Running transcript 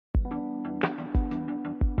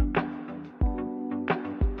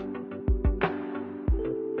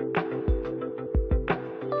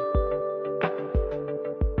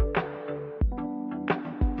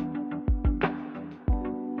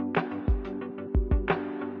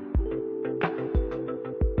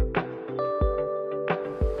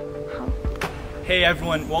Hey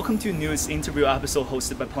everyone, welcome to newest interview episode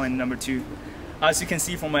hosted by Pollinator number 2. As you can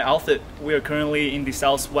see from my outfit, we are currently in the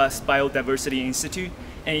Southwest Biodiversity Institute,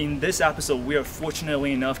 and in this episode we are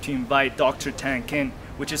fortunately enough to invite Dr. Tan Kin,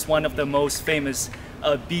 which is one of the most famous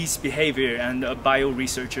bees behavior and bio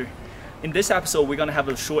researcher. In this episode, we're going to have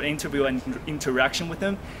a short interview and interaction with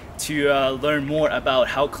him to learn more about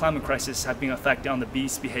how climate crisis have been affecting on the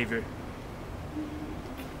bees behavior.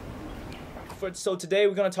 So today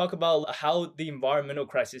we're going to talk about how the environmental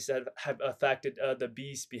crisis have affected the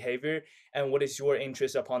bees' behavior and what is your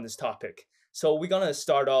interest upon this topic. So we're going to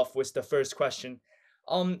start off with the first question.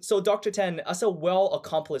 So Dr. Tan, as a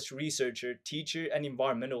well-accomplished researcher, teacher, and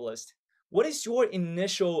environmentalist, what is your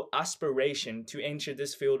initial aspiration to enter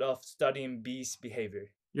this field of studying bees'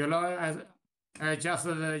 behavior? I just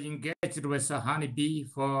engaged with a honeybee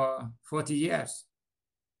for 40 years.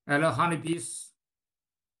 I love honeybees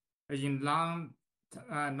in long-term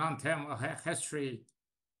history.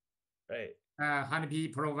 Right. Honeybee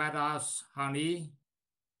provide us honey,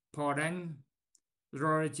 pollen,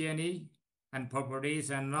 raw jelly, and properties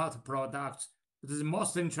and not products. The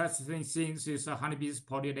most interesting thing is honeybees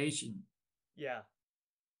pollination. Yeah.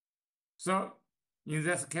 So in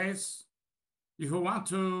this case, if you want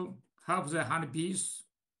to help the honeybees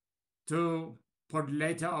to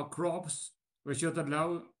pollinate our crops, we should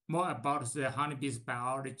know more about the honeybees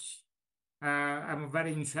biology. I'm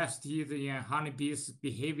very interested in honeybees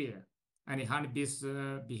behavior and honeybees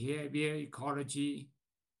behavior ecology.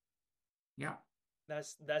 Yeah.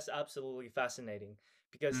 That's absolutely fascinating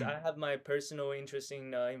because I have my personal interest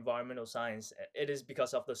in environmental science. It is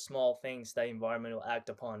because of the small things that environmental act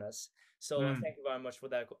upon us. So thank you very much for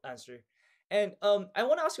that answer. And I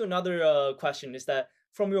want to ask you another question is that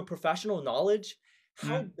from your professional knowledge,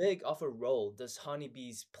 how big of a role does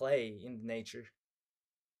honeybees play in nature?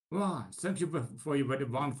 Well, thank you for your very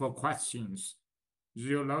wonderful questions.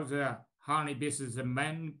 You know the honeybees is the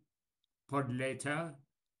main pollinator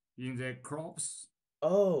in the crops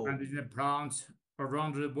Oh. and in the plants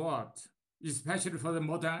around the world, especially for the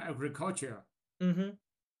modern agriculture. Mm-hmm.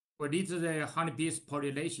 We need the honeybees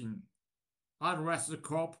pollination. Otherwise, the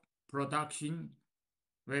crop production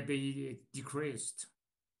will be decreased.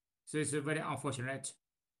 So it's very unfortunate.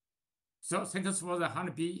 So thanks for the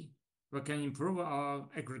honeybee, we can improve our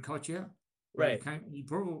agriculture. We Right. can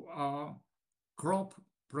improve our crop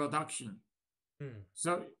production.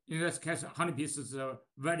 So in this case, honeybees is a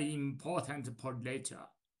very important pollinator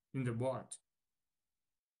in the world.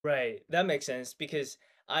 Right. That makes sense because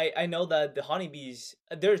I know that the honeybees,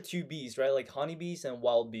 there are two bees, right? Like honeybees and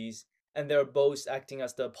wild bees, and they're both acting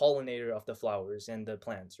as the pollinator of the flowers and the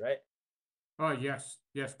plants, right? Oh, yes,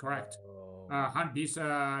 correct. Oh. Honeybees,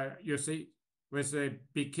 you see, with the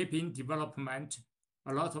beekeeping development,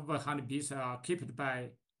 a lot of honeybees are kept by,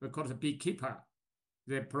 we call it beekeeper.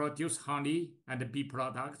 They produce honey and bee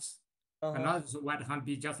products. Another white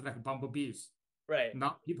honeybee, just like bumblebees. Right.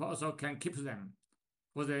 Now people also can keep them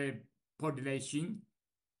for the pollination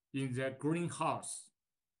in the greenhouse.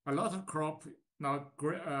 A lot of crop now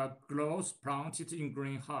grows planted in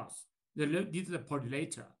greenhouse. They need the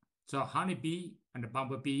pollinator. So honeybee and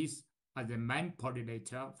bumblebees are the main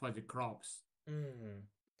pollinator for the crops.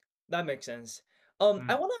 That makes sense. I want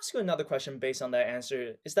to ask you another question based on that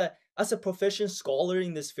answer. Is that as a proficient scholar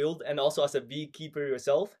in this field and also as a beekeeper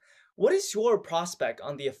yourself, what is your prospect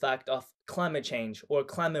on the effect of climate change or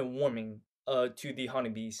climate warming to the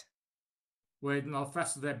honeybees? We now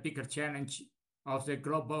face the bigger challenge of the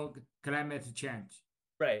global climate change.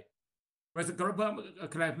 Right. With the global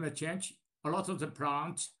climate change, a lot of the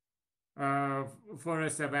plant for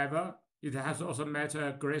survival, it has also met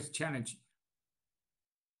a great challenge.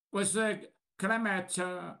 With the climate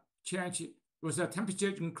change, with the temperature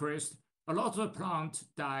increased, a lot of plants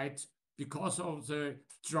died because of the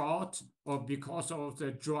drought or because of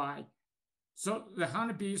the dry. So the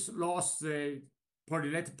honeybees lost the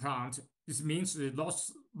pollinated plant. This means they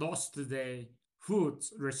lost the food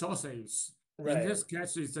resources. In Right. this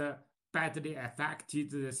case, it's badly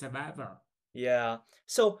affected the survival. Yeah.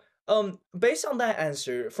 So, based on that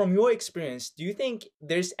answer, from your experience, do you think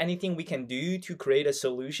there's anything we can do to create a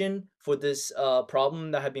solution for this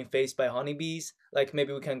problem that have been faced by honeybees? Like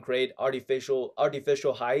maybe we can create artificial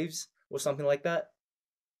hives or something like that?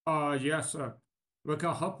 Yes, we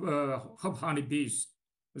can help honeybees.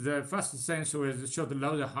 The first thing is should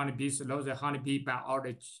know the honeybees, know the honeybee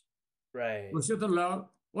biology. Right. We should know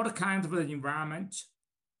what kind of environment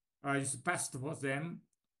is best for them,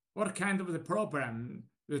 what kind of the problem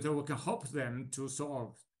that we can help them to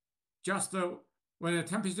solve. Just when the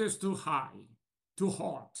temperature is too high, too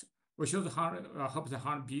hot, we should help the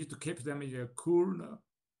honeybees to keep them in a cool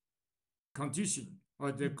condition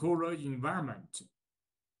or the cooler environment.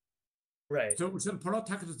 Right. So we should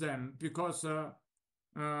protect them because they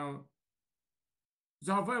are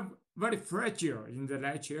very, very fragile in the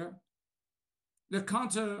nature. They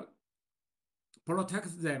can't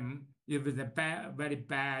protect them if it's a very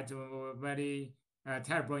bad or very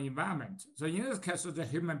terrible environment. So in this case, the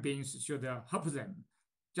human beings should help them,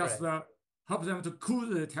 just help them to cool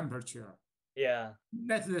the temperature. Yeah.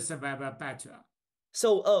 Let them survive better.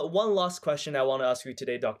 So, one last question I want to ask you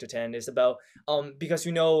today, Dr. Tan, is about because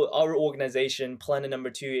our organization, Planet Number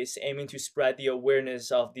Two, is aiming to spread the awareness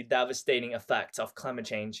of the devastating effects of climate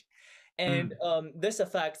change, and this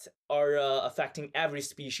effects are affecting every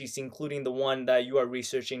species, including the one that you are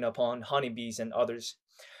researching upon, honeybees and others.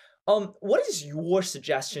 What is your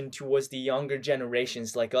suggestion towards the younger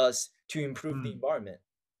generations like us to improve the environment?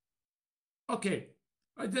 Okay,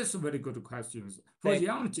 that's a very good question. For the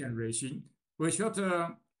young generation, we should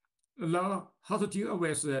learn how to deal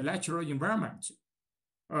with the natural environment.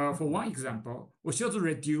 For one example, we should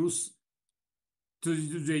reduce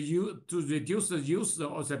the use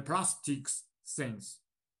of the plastics things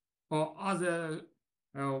or other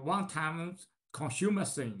one-time consumer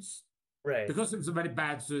things. Right. Because it's very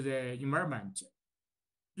bad to the environment.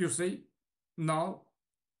 You see, now,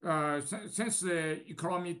 since the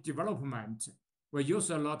economic development, we use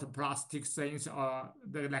a lot of plastic things or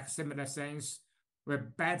like similar things, we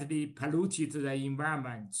badly polluted the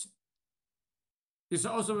environment. It's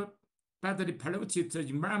also badly polluted the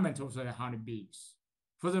environment of the honeybees.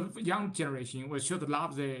 For the young generation, we should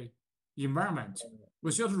love the environment.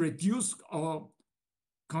 We should reduce our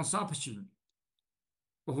consumption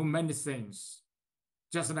of many things,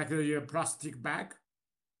 just like your plastic bag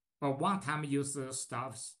or one-time use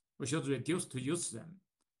stuffs. We should reduce to use them.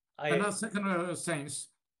 And the second sense,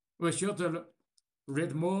 we should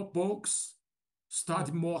read more books,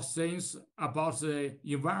 study more things about the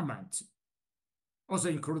environment. Also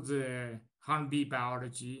include the honeybee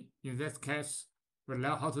biology. In this case, we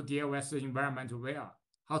learn how to deal with the environment well,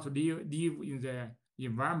 how to live in the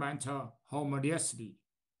environment harmoniously.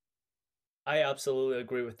 I absolutely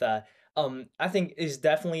agree with that. I think is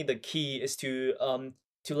definitely the key is to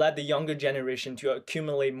let the younger generation to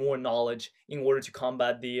accumulate more knowledge in order to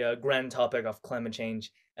combat the grand topic of climate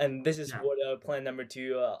change. And this is what Plan Number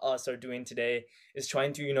Two us are doing today, is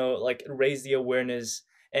trying to like raise the awareness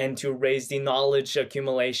and to raise the knowledge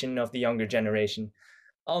accumulation of the younger generation.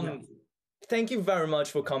 Thank you very much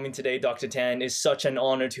for coming today, Dr. Tan. It's such an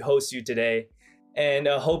honor to host you today, and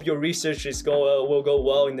I hope your research will go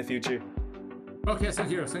well in the future. Okay, thank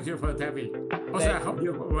you for David. Also, I hope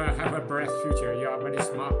you will have a bright future. You are very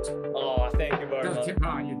smart. Oh, thank you very much. Just keep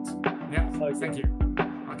on it. Yeah, thank you.